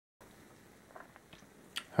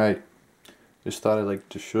Hi, just thought I'd like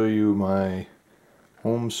to show you my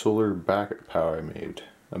home solar backup power I made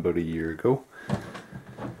about a year ago.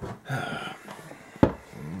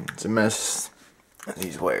 It's a mess.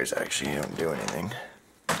 These wires actually don't do anything.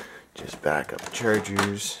 Just backup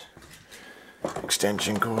chargers,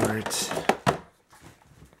 extension cords,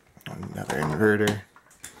 another inverter.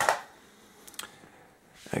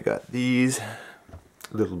 I got these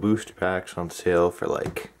little booster packs on sale for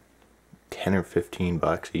like 10 or 15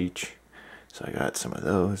 bucks each. So I got some of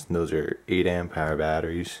those, and those are 8 amp hour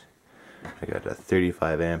batteries. I got a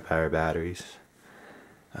 35 amp hour batteries.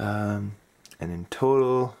 And in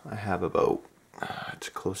total I have about, it's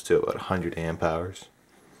close to about 100 amp hours.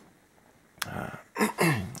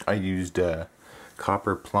 I used a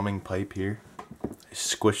copper plumbing pipe here. I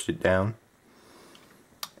squished it down.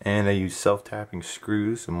 And I used self-tapping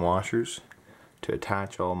screws and washers to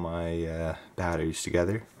attach all my batteries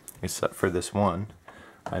together. Except for this one,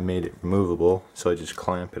 I made it removable, so I just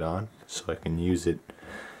clamp it on so I can use it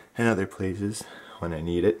in other places when I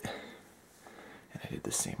need it. And I did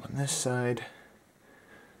the same on this side.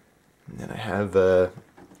 And then I have a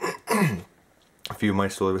few of my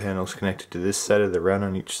solar panels connected to this side of the run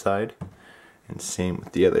on each side, and same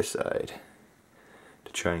with the other side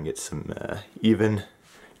to try and get some even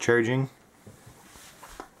charging.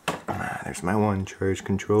 There's my one charge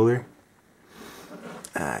controller.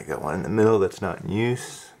 I got one in the middle that's not in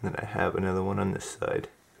use, and then I have another one on this side.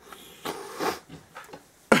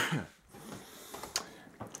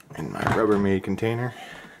 In my Rubbermaid container,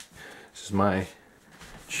 this is my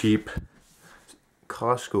cheap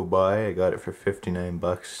Costco buy. I got it for 59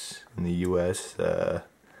 bucks in the US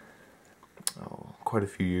quite a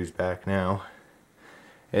few years back now.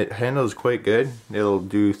 It handles quite good. It'll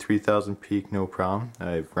do 3000 peak no problem.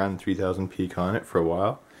 I've run 3000 peak on it for a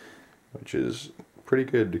while, which is pretty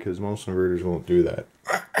good because most inverters won't do that.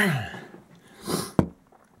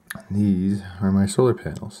 These are my solar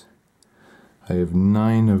panels. I have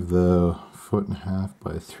 9 of the 1.5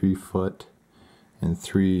 by 3 foot and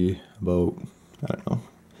 3 about, I don't know,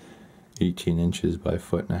 18 inches by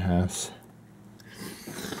 1.5 feet.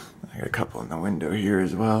 I got a couple in the window here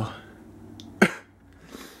as well.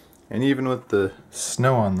 And even with the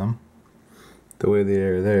snow on them, the way they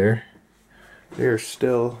are there, they're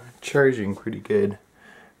still charging pretty good.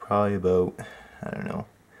 Probably about, I don't know,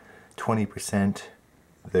 20%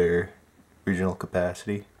 their original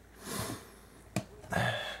capacity. You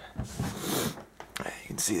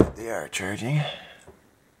can see that they are charging.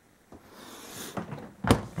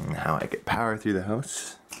 And how I get power through the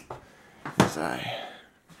house is I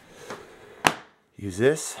use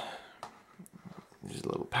this. There's a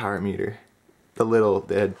little power meter.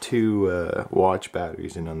 They had 2 watch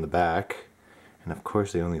batteries in on the back. And of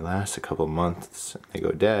course they only last a couple months and they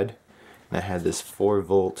go dead. And I had this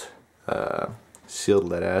 4-volt sealed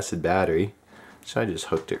lead acid battery, so I just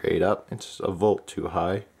hooked it right up. It's a volt too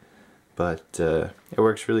high, but it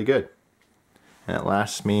works really good. And it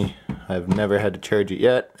lasts me, I've never had to charge it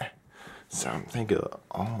yet, so I'm thinking it'll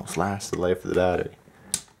almost last the life of the battery.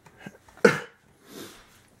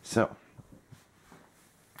 So,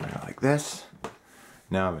 like this.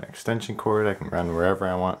 Now I have an extension cord I can run wherever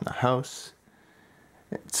I want in the house.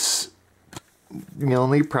 It's the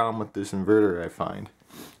only problem with this inverter I find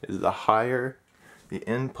is the higher the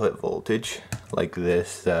input voltage, like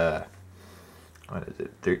this, what is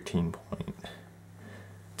it,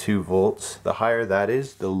 13.2 volts, the higher that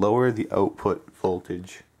is, the lower the output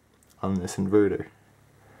voltage on this inverter.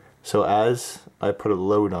 So as I put a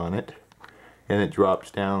load on it, and it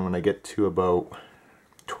drops down when I get to about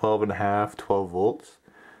 12 volts,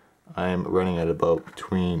 I'm running at about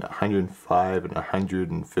between 105 and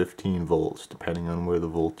 115 volts, depending on where the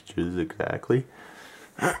voltage is exactly.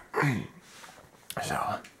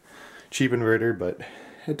 So, cheap inverter, but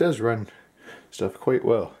it does run stuff quite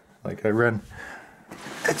well. Like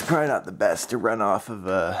it's probably not the best to run off of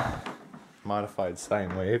a modified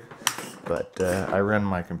sine wave, but I run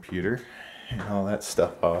my computer and all that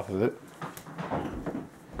stuff off of it.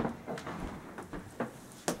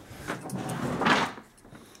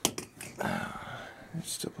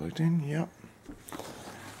 It's still plugged in, yep.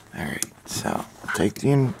 Alright, so I'll take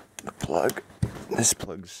the plug. This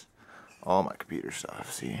plugs all my computer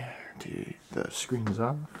stuff. See, the screen's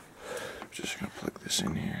off. I'm just gonna plug this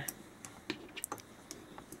in here.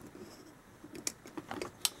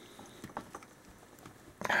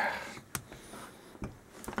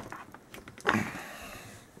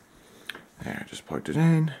 There, I just plugged it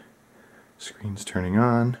in. Screen's turning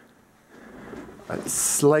on. A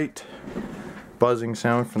slight buzzing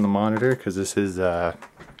sound from the monitor because this is not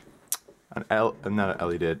an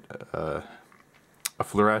LED, a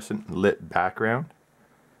fluorescent lit background.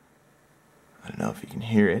 I don't know if you can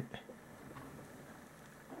hear it.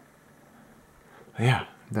 But yeah,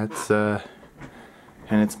 that's and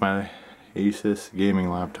it's my Asus gaming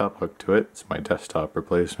laptop hooked to it. It's my desktop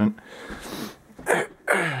replacement.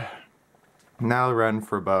 Now I'll run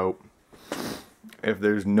for about, if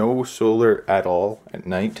there's no solar at all at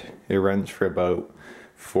night, it runs for about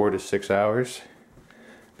 4 to 6 hours,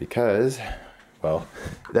 because, well,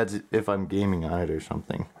 that's if I'm gaming on it or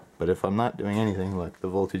something. But if I'm not doing anything, look, the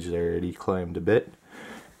voltage has already climbed a bit.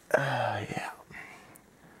 Yeah.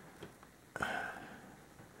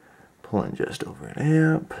 Pulling just over an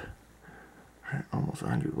amp. Almost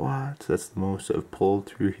 100 watts. That's the most I've pulled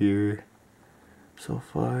through here so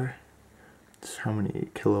far. That's how many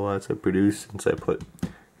kilowatts I produced since I put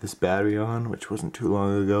this battery on, which wasn't too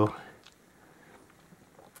long ago.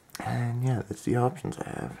 And yeah, that's the options I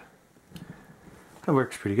have. That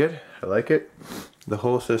works pretty good. I like it. The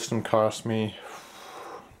whole system cost me,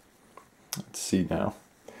 let's see now.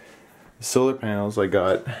 The solar panels I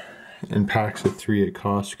got in packs of 3 at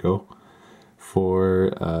Costco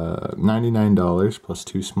for $99 plus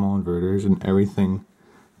 2 small inverters and everything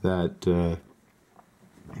that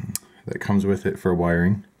that comes with it for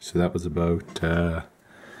wiring. So that was about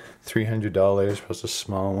 $300 plus the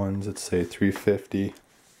small ones. Let's say $350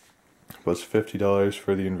 plus $50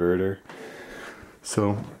 for the inverter.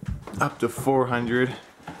 So up to $400.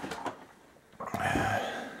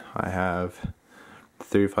 I have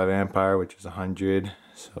 35 amp hour, which is 100.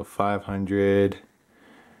 So 500.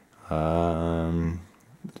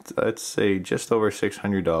 Let's say just over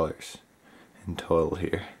 $600 in total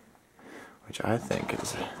here, which I think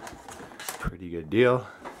is a pretty good deal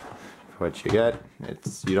for what you get.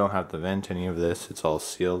 You don't have to vent any of this. It's all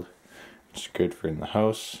sealed. It's good for in the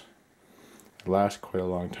house. It lasts quite a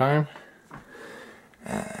long time.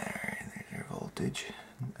 Alright, there's your voltage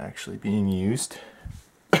actually being used.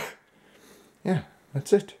 Yeah,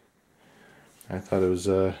 that's it. I thought it was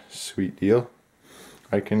a sweet deal.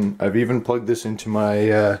 I've even plugged this into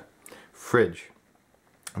my fridge,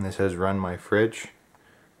 and this has run my fridge.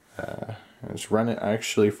 It's run it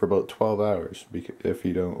actually for about 12 hours if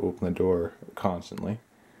you don't open the door constantly.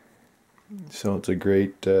 So it's a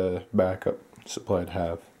great backup supply to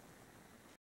have.